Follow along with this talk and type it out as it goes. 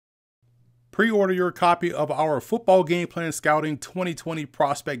Pre-order your copy of our Football Game Plan Scouting 2020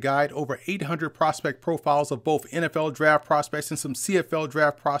 Prospect Guide. Over 800 prospect profiles of both NFL draft prospects and some CFL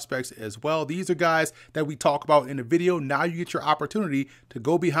draft prospects as well. These are guys that we talk about in the video. Now you get your opportunity to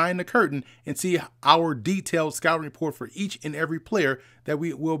go behind the curtain and see our detailed scouting report for each and every player that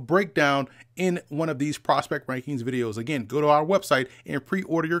we will break down in one of these prospect rankings videos. Again, go to our website and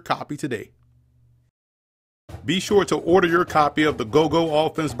pre-order your copy today. Be sure to order your copy of the Go-Go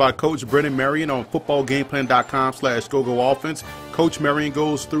Offense by Coach Brennan Marion on footballgameplan.com/GoGoOffense. Coach Marion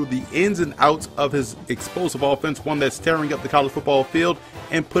goes through the ins and outs of his explosive offense, one that's tearing up the college football field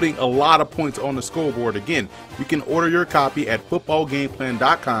and putting a lot of points on the scoreboard. Again, you can order your copy at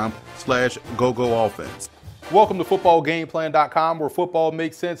footballgameplan.com/GoGoOffense. Welcome to footballgameplan.com, where football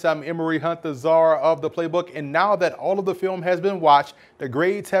makes sense. I'm Emory Hunt, the czar of the playbook. And now that all of the film has been watched, the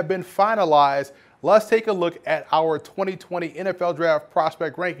grades have been finalized, let's take a look at our 2020 NFL Draft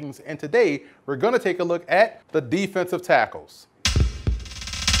Prospect Rankings. And today, we're going to take a look at the defensive tackles.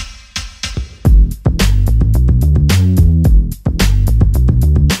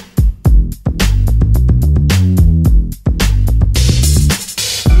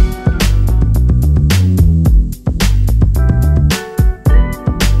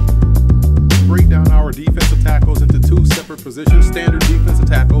 Break down our defensive tackles into two separate positions: standard defensive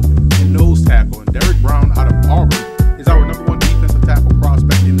tackle and nose tackle. And Derek Brown out of Auburn is our #1 defensive tackle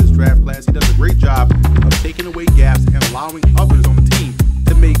prospect in this draft class. He does a great job of taking away gaps and allowing others on the team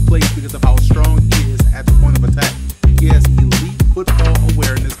to make plays because of how strong he is at the point of attack. He has elite football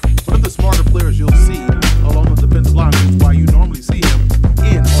awareness, one of the smarter players you'll see along the defensive line, which is why you normally see him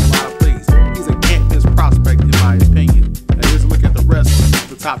in a lot of plays. He's a can't-miss prospect in my opinion. Now here's a look at the rest of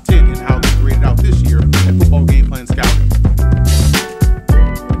the top 10 and how they graded out this year at Football Game Plan Scouting.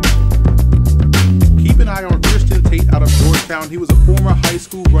 On Christian Tate out of Georgetown. He was a former high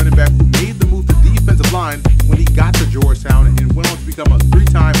school running back who made the move to defensive line when he got to Georgetown and went on to become a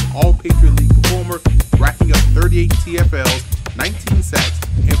 3-time All-Patriot League performer, racking up 38 TFLs, 19 sacks,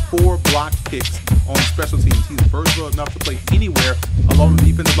 and 4 blocked kicks on special teams. He's versatile enough to play anywhere along the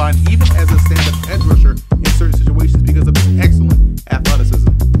defensive line, even as a stand-up edge rusher in certain situations because of his excellent athleticism.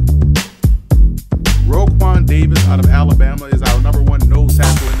 Roquan Davis out of Alabama is our #1 nose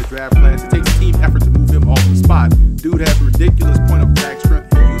tackle in the draft class. It takes team effort to move him off the spot. Dude has ridiculous point of attack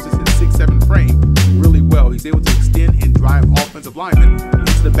strength and uses his 6'7" frame really well. He's able to extend and drive offensive linemen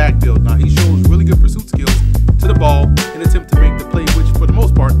into the backfield. Now he shows really good pursuit skills to the ball in an attempt to make the play, which for the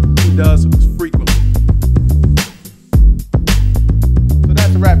most part he does frequently. So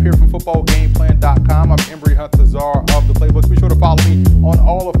that's a wrap here from footballgameplan.com. I'm Emory Hunt, the czar of the playbook. Be sure to follow me on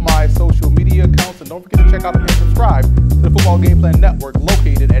all of my social media accounts, and don't forget to check out and subscribe to the Football Game Plan Network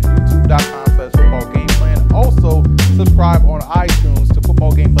located at youtube.com/footballgameplan. Also, subscribe on iTunes to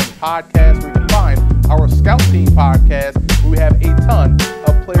Football Game Plan Podcast, where you can find our Scout Team podcast, where we have a ton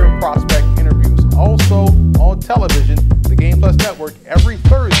of player prospect interviews. Also, on television, the Game Plus Network, every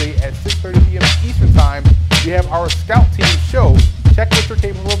Thursday at 6:30 p.m. Eastern Time, we have our Scout Team show. Check with your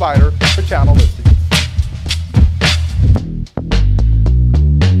cable provider for channel listings.